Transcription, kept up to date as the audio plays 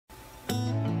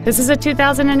This is a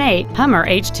 2008 Hummer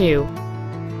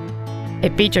H2.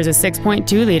 It features a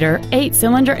 6.2-liter,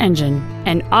 8-cylinder engine,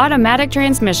 an automatic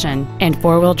transmission, and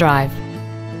 4-wheel drive.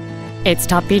 Its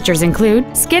top features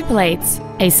include skid plates,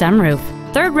 a sunroof,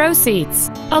 third-row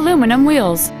seats, aluminum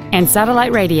wheels, and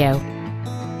satellite radio.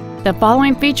 The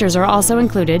following features are also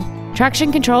included: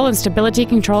 traction control and stability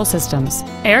control systems,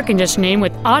 air conditioning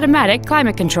with automatic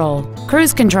climate control,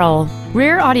 cruise control,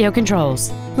 rear audio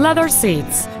controls, leather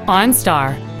seats,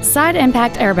 OnStar, side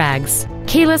impact airbags,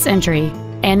 keyless entry,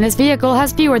 and this vehicle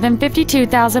has fewer than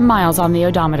 52,000 miles on the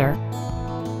odometer.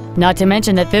 Not to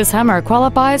mention that this Hummer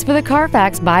qualifies for the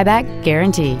Carfax buyback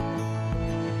guarantee.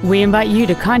 We invite you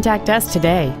to contact us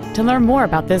today to learn more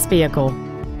about this vehicle.